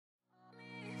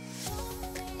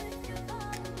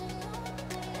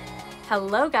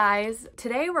Hello guys!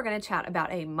 Today we're going to chat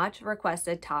about a much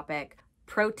requested topic,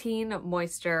 protein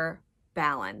moisture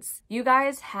balance. You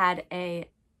guys had a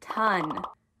ton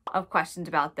of questions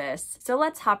about this, so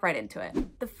let's hop right into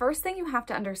it. The first thing you have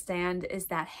to understand is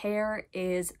that hair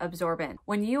is absorbent.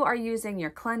 When you are using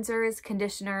your cleansers,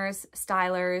 conditioners,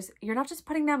 stylers, you're not just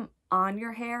putting them on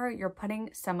your hair, you're putting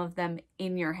some of them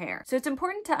in your hair. So it's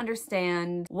important to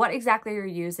understand what exactly you're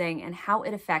using and how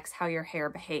it affects how your hair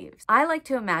behaves. I like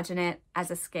to imagine it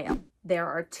as a scale. There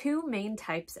are two main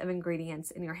types of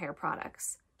ingredients in your hair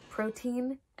products,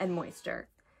 protein and moisture.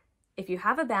 If you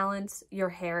have a balance, your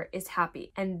hair is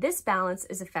happy, and this balance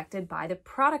is affected by the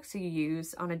products you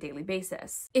use on a daily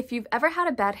basis. If you've ever had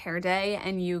a bad hair day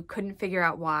and you couldn't figure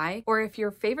out why, or if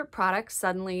your favorite product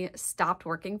suddenly stopped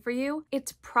working for you,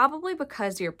 it's probably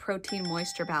because your protein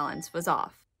moisture balance was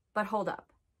off. But hold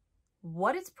up,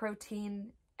 what is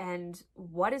protein and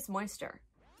what is moisture?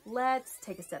 Let's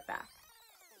take a step back.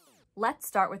 Let's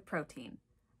start with protein.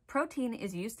 Protein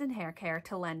is used in hair care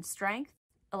to lend strength,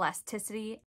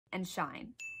 elasticity, and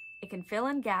shine. It can fill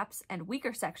in gaps and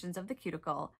weaker sections of the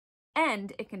cuticle,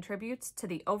 and it contributes to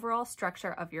the overall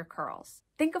structure of your curls.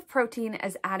 Think of protein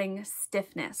as adding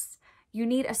stiffness. You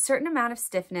need a certain amount of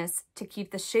stiffness to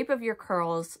keep the shape of your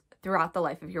curls throughout the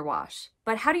life of your wash.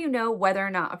 But how do you know whether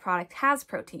or not a product has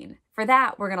protein? For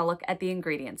that, we're gonna look at the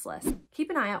ingredients list.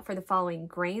 Keep an eye out for the following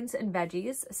grains and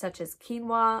veggies, such as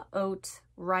quinoa, oat,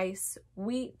 rice,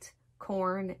 wheat,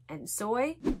 corn, and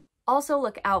soy. Also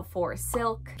look out for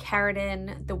silk,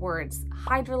 keratin, the words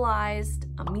hydrolyzed,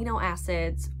 amino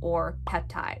acids, or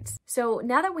peptides. So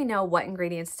now that we know what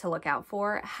ingredients to look out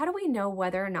for, how do we know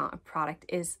whether or not a product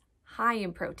is high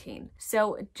in protein?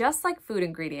 So just like food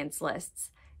ingredients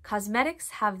lists, cosmetics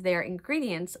have their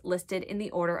ingredients listed in the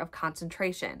order of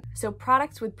concentration. So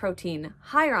products with protein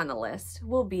higher on the list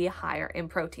will be higher in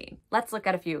protein. Let's look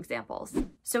at a few examples.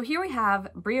 So here we have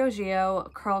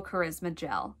Briogeo Curl Charisma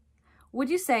Gel. Would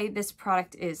you say this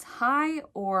product is high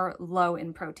or low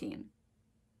in protein?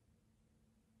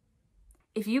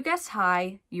 If you guessed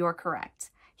high, you're correct.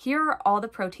 Here are all the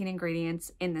protein ingredients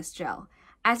in this gel.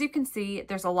 As you can see,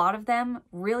 there's a lot of them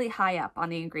really high up on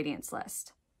the ingredients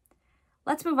list.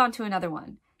 Let's move on to another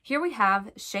one. Here we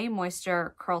have Shea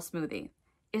Moisture Curl Smoothie.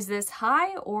 Is this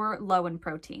high or low in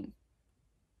protein?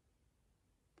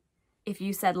 If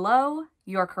you said low,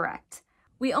 you're correct.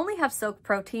 We only have silk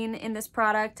protein in this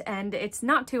product and it's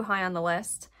not too high on the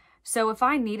list. So if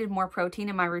I needed more protein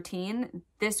in my routine,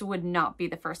 this would not be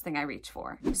the first thing I reach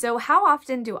for. So how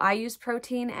often do I use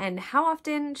protein and how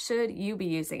often should you be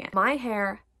using it? My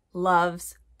hair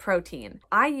loves protein.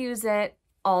 I use it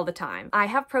all the time. I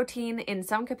have protein in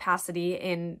some capacity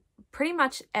in pretty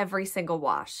much every single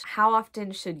wash. How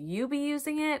often should you be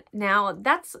using it? Now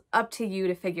that's up to you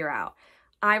to figure out.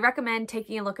 I recommend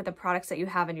taking a look at the products that you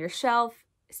have on your shelf,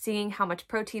 seeing how much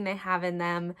protein they have in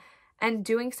them, and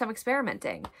doing some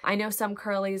experimenting. I know some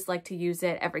curlies like to use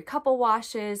it every couple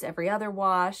washes, every other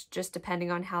wash, just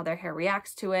depending on how their hair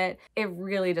reacts to it. It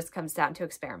really just comes down to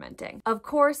experimenting. Of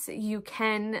course, you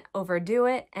can overdo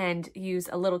it and use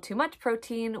a little too much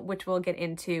protein, which we'll get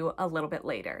into a little bit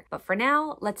later. But for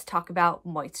now, let's talk about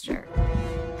moisture.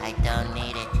 I don't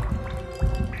need it.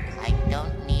 I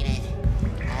don't need it.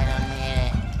 I don't need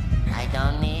it. I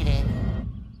don't need it.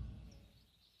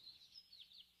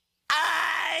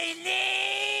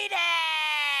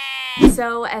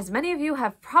 So as many of you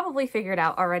have probably figured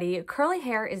out already, curly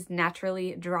hair is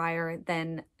naturally drier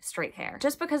than straight hair.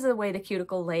 Just because of the way the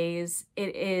cuticle lays,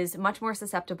 it is much more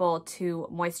susceptible to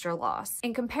moisture loss.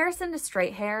 In comparison to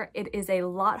straight hair, it is a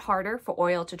lot harder for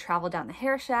oil to travel down the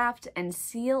hair shaft and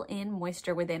seal in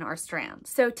moisture within our strands.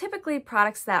 So typically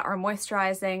products that are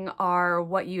moisturizing are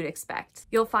what you'd expect.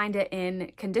 You'll find it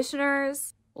in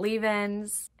conditioners,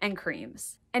 leave-ins, and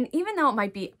creams. And even though it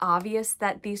might be obvious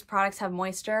that these products have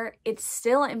moisture, it's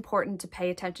still important to pay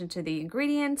attention to the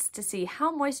ingredients to see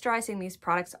how moisturizing these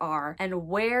products are and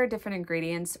where different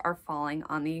ingredients are falling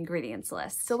on the ingredients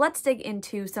list. So let's dig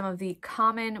into some of the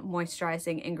common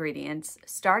moisturizing ingredients,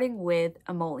 starting with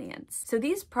emollients. So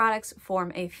these products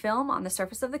form a film on the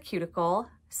surface of the cuticle,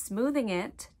 smoothing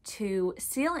it to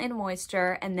seal in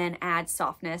moisture and then add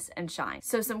softness and shine.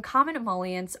 So some common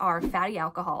emollients are fatty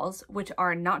alcohols, which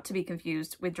are not to be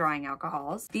confused with drying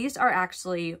alcohols. These are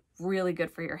actually really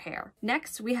good for your hair.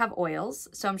 Next, we have oils.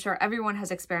 So I'm sure everyone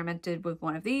has experimented with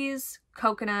one of these.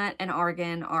 Coconut and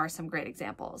argan are some great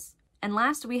examples. And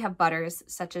last, we have butters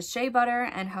such as shea butter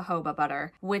and jojoba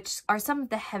butter, which are some of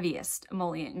the heaviest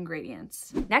emollient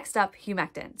ingredients. Next up,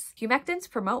 humectants. Humectants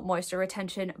promote moisture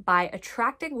retention by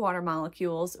attracting water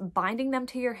molecules, binding them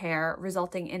to your hair,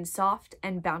 resulting in soft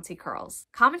and bouncy curls.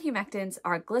 Common humectants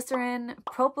are glycerin,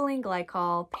 propylene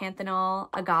glycol, panthenol,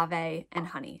 agave, and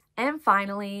honey. And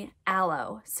finally,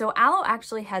 aloe. So aloe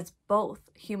actually has both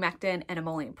humectant and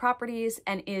emollient properties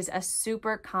and is a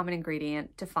super common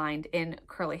ingredient to find in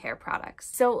curly hair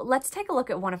products. So let's take a look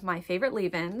at one of my favorite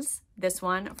leave-ins, this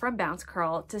one from Bounce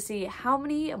Curl, to see how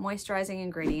many moisturizing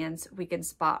ingredients we can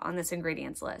spot on this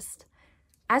ingredients list.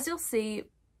 As you'll see,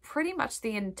 pretty much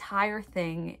the entire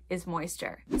thing is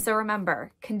moisture. So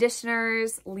remember,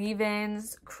 conditioners,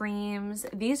 leave-ins, creams,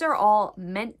 these are all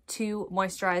meant to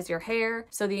moisturize your hair,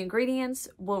 so the ingredients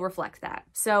will reflect that.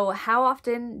 So how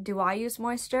often do I use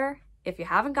moisture? If you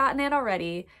haven't gotten it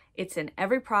already, it's in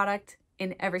every product,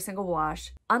 in every single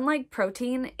wash. Unlike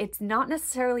protein, it's not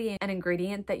necessarily an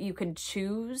ingredient that you can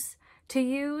choose to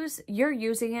use. You're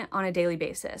using it on a daily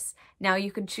basis. Now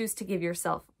you can choose to give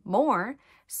yourself more.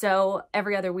 So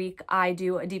every other week I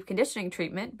do a deep conditioning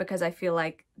treatment because I feel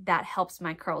like that helps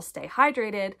my curls stay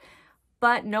hydrated.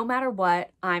 But no matter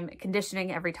what, I'm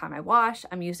conditioning every time I wash.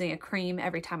 I'm using a cream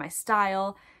every time I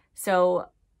style. So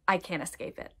I can't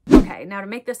escape it. Okay, now to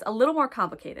make this a little more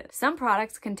complicated, some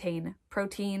products contain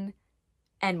protein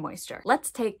and moisture.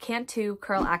 Let's take Cantu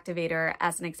Curl Activator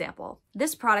as an example.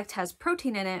 This product has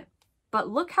protein in it, but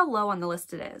look how low on the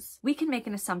list it is. We can make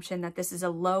an assumption that this is a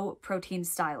low protein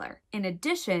styler. In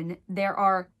addition, there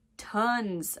are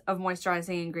tons of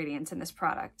moisturizing ingredients in this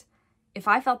product. If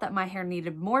I felt that my hair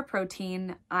needed more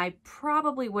protein, I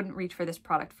probably wouldn't reach for this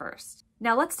product first.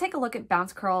 Now let's take a look at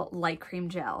Bounce Curl Light Cream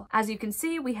Gel. As you can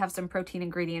see, we have some protein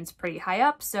ingredients pretty high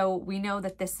up, so we know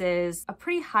that this is a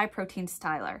pretty high protein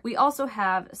styler. We also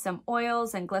have some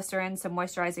oils and glycerin, some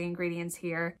moisturizing ingredients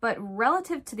here, but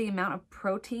relative to the amount of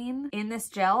protein in this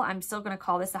gel, I'm still gonna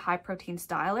call this a high protein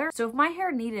styler. So if my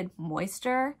hair needed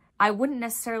moisture, I wouldn't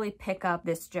necessarily pick up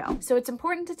this gel. So it's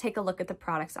important to take a look at the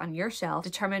products on your shelf,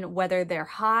 determine whether they're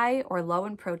high or low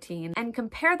in protein, and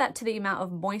compare that to the amount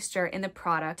of moisture in the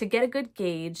product to get a good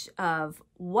gauge of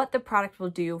what the product will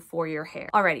do for your hair.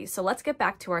 Alrighty, so let's get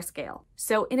back to our scale.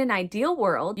 So in an ideal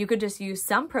world, you could just use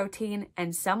some protein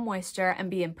and some moisture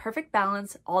and be in perfect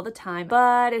balance all the time,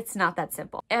 but it's not that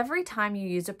simple. Every time you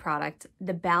use a product,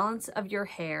 the balance of your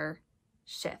hair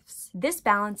shifts. This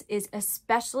balance is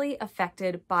especially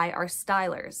affected by our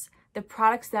stylers, the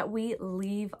products that we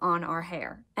leave on our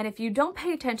hair. And if you don't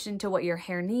pay attention to what your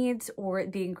hair needs or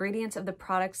the ingredients of the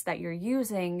products that you're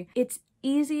using, it's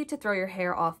easy to throw your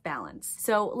hair off balance.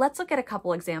 So let's look at a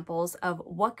couple examples of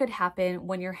what could happen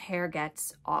when your hair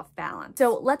gets off balance.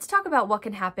 So let's talk about what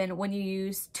can happen when you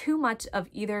use too much of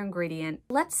either ingredient.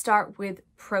 Let's start with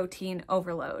protein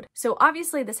overload. So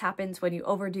obviously this happens when you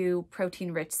overdo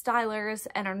protein-rich stylers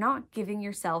and are not giving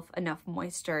yourself enough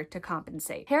moisture to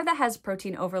compensate. Hair that has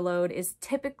protein overload is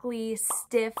typically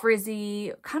stiff,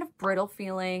 frizzy, kind of brittle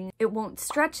feeling. It won't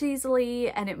stretch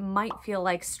easily and it might feel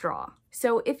like straw.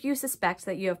 So if you suspect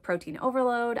that you have protein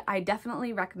overload, I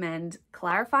definitely recommend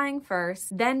clarifying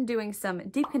first, then doing some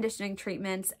deep conditioning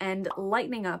treatments and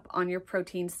lightening up on your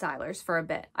protein stylers for a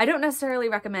bit. I don't necessarily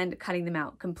recommend cutting them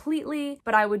out completely,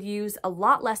 but I would use a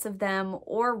lot less of them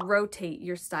or rotate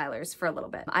your stylers for a little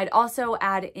bit. I'd also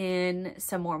add in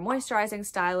some more moisturizing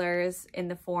stylers in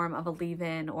the form of a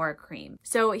leave-in or a cream.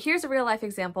 So here's a real life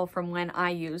example from when I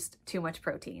used too much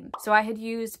protein. So I had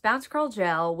used Bounce Curl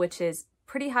Gel, which is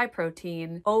pretty high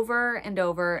protein, over and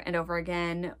over and over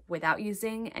again without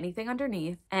using anything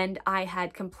underneath, and I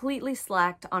had completely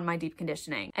slacked on my deep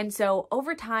conditioning. And so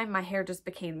over time my hair just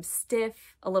became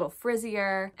stiff, a little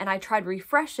frizzier, and I tried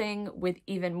refreshing with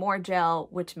even more gel,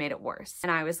 which made it worse.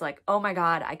 And I was like, oh my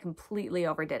god, I completely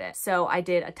overdid it. So I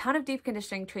did a ton of deep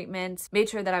conditioning treatments, made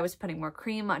sure that I was putting more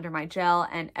cream under my gel,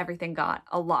 and everything got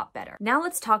a lot better. Now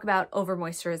let's talk about over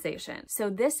moisturization. So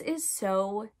this is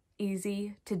so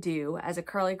easy to do as a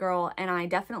curly girl, and I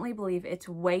definitely believe it's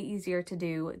way easier to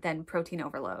do than protein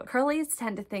overload. Curlies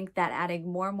tend to think that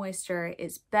adding more moisture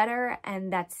is better,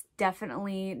 and that's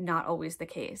definitely not always the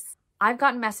case. I've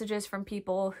gotten messages from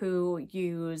people who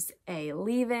use a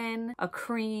leave-in, a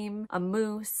cream, a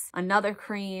mousse, another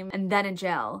cream, and then a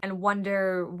gel, and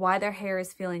wonder why their hair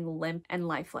is feeling limp and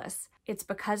lifeless. It's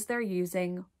because they're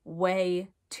using way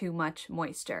too much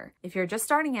moisture. If you're just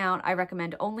starting out, I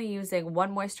recommend only using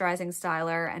one moisturizing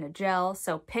styler and a gel,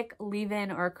 so pick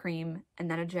leave-in or a cream and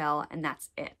then a gel, and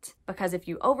that's it. Because if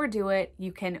you overdo it,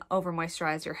 you can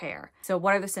over-moisturize your hair. So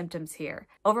what are the symptoms here?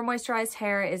 Over-moisturized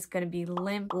hair is going to be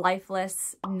limp,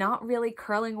 lifeless, not really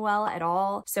curling well at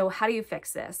all. So how do you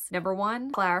fix this? Number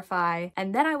one, clarify,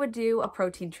 and then I would do a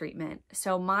protein treatment.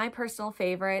 So my personal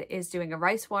favorite is doing a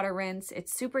rice water rinse.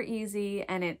 It's super easy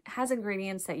and it has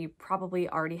ingredients that you probably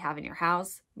already have in your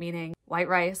house, meaning white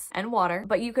rice and water,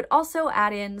 but you could also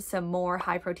add in some more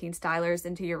high protein stylers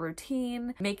into your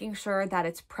routine, making sure that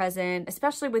it's present,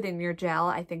 especially within your gel.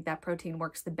 I think that protein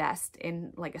works the best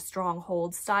in like a strong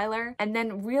hold styler, and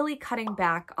then really cutting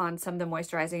back on some of the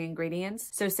moisturizing ingredients.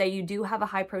 So say you do have a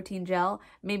high protein gel,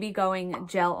 maybe going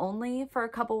gel only for a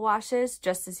couple washes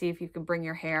just to see if you can bring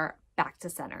your hair back to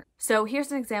center. So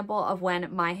here's an example of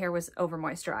when my hair was over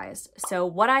moisturized. So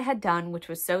what I had done, which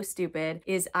was so stupid,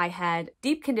 is I had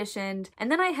deep conditioned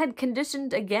and then I had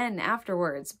conditioned again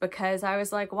afterwards because I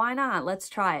was like, why not? Let's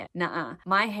try it. Nuh-uh.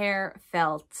 My hair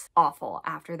felt awful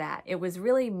after that. It was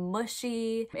really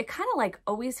mushy. It kind of like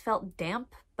always felt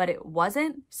damp, but it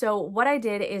wasn't. So what I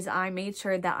did is I made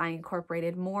sure that I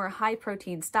incorporated more high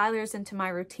protein stylers into my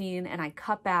routine, and I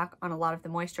cut back on a lot of the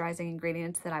moisturizing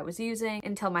ingredients that I was using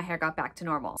until my hair got back to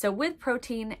normal. So with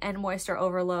protein and moisture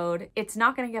overload, it's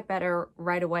not going to get better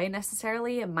right away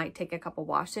necessarily. It might take a couple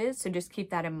washes, so just keep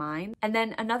that in mind. And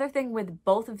then another thing with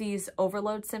both of these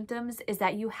overload symptoms is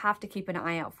that you have to keep an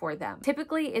eye out for them.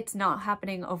 Typically, it's not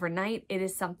happening overnight. It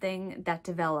is something that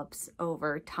develops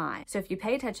over time. So if you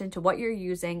pay attention to what you're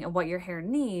using and what your hair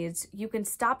needs, you can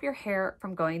stop your hair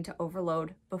from going to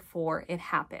overload before it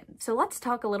happens. So let's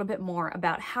talk a little bit more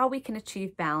about how we can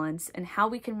achieve balance and how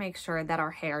we can make sure that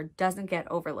our hair doesn't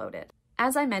get overloaded.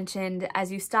 As I mentioned,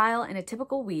 as you style in a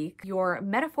typical week, your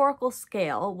metaphorical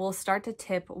scale will start to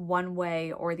tip one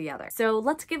way or the other. So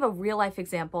let's give a real life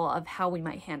example of how we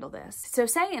might handle this. So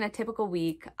say in a typical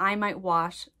week, I might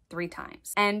wash 3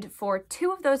 times. And for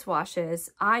 2 of those washes,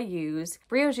 I use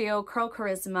Briogeo Curl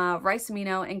Charisma Rice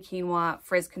Amino and Quinoa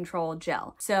Frizz Control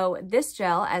Gel. So this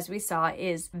gel, as we saw,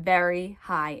 is very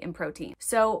high in protein.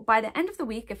 So by the end of the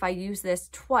week, if I use this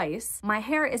twice, my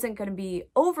hair isn't going to be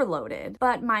overloaded,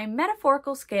 but my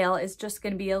metaphorical scale is just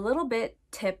going to be a little bit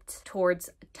tipped towards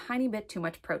a tiny bit too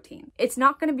much protein. It's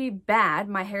not going to be bad.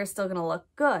 My hair is still going to look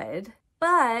good,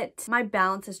 but my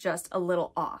balance is just a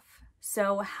little off.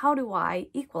 So how do I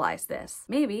equalize this?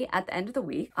 Maybe at the end of the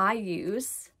week, I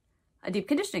use a deep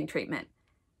conditioning treatment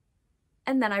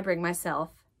and then I bring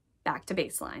myself back to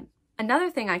baseline.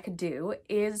 Another thing I could do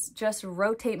is just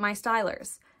rotate my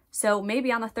stylers. So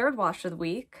maybe on the 3rd wash of the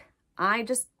week, I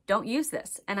just don't use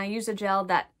this and I use a gel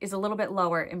that is a little bit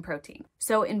lower in protein.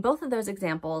 So in both of those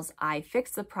examples, I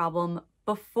fixed the problem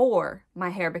before my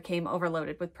hair became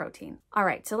overloaded with protein. All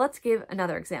right, so let's give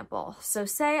another example. So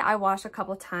say I wash a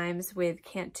couple times with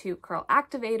Cantu Curl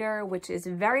Activator, which is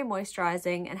very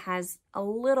moisturizing and has a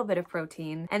little bit of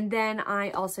protein. And then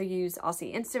I also use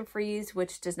Aussie Instant Freeze,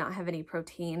 which does not have any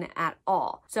protein at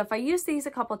all. So if I use these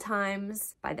a couple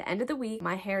times, by the end of the week,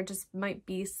 my hair just might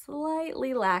be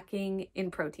slightly lacking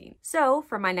in protein. So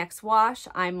for my next wash,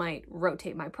 I might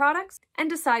rotate my products and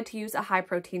decide to use a high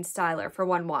protein styler for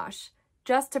 1 wash,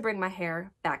 just to bring my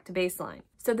hair back to baseline.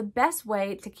 So the best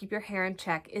way to keep your hair in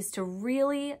check is to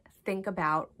really think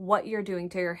about what you're doing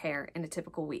to your hair in a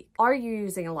typical week. Are you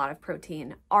using a lot of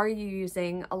protein? Are you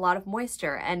using a lot of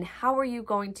moisture? And how are you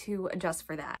going to adjust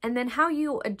for that? And then how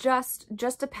you adjust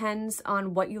just depends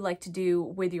on what you like to do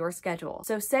with your schedule.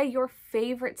 So say your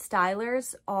favorite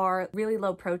stylers are really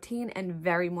low protein and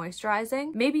very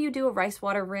moisturizing. Maybe you do a rice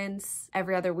water rinse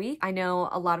every other week. I know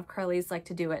a lot of curlies like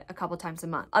to do it a couple times a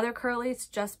month. Other curlies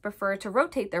just prefer to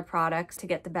rotate their products to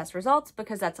get the best results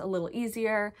because that's a little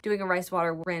easier. Doing a rice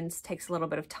water rinse takes a little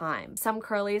bit of time. Some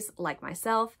curlies, like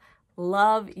myself,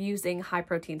 love using high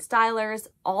protein stylers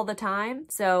all the time.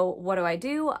 So what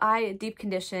do? I deep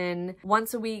condition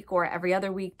once a week or every other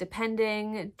week,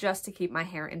 depending, just to keep my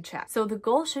hair in check. So the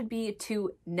goal should be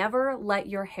to never let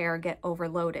your hair get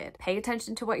overloaded. Pay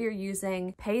attention to what you're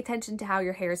using, pay attention to how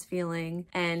your hair is feeling,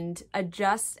 and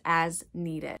adjust as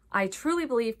needed. I truly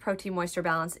believe protein moisture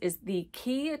balance is the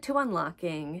key to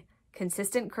unlocking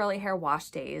consistent curly hair wash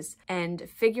days and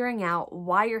figuring out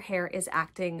why your hair is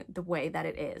acting the way that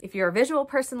it is. If you're a visual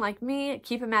person like me,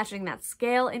 keep imagining that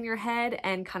scale in your head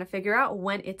and kind of figure out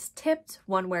when it's tipped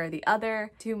one way or the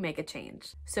other to make a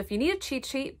change. So if you need a cheat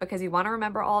sheet because you want to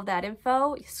remember all of that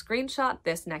info, screenshot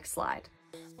this next slide.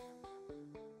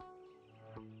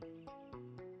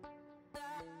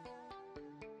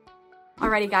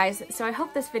 Alrighty guys, so I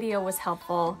hope this video was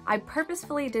helpful. I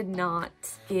purposefully did not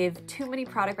give too many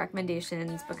product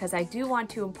recommendations because I do want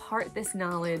to impart this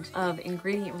knowledge of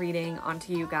ingredient reading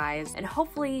onto you guys, and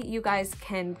hopefully you guys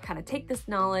can kind of take this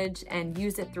knowledge and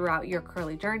use it throughout your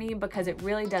curly journey, because it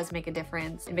really does make a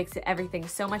difference. It makes everything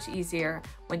so much easier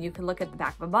when you can look at the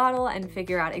back of a bottle and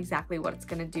figure out exactly what it's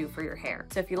going to do for your hair.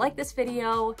 So if you like this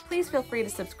video, please feel free to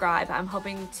subscribe. I'm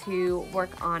hoping to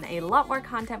work on a lot more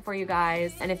content for you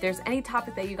guys, and if there's any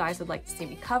topic that you guys would like to see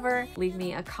me cover, leave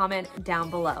me a comment down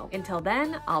below. Until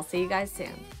then, I'll see you guys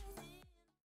soon.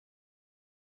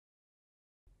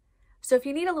 So if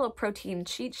you need a little protein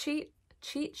cheat sheet,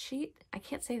 I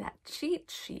can't say that,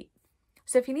 cheat sheet.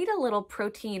 So if you need a little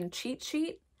protein cheat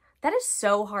sheet, that is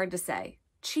so hard to say.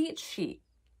 Cheat sheet.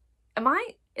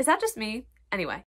 Is that just me? Anyway,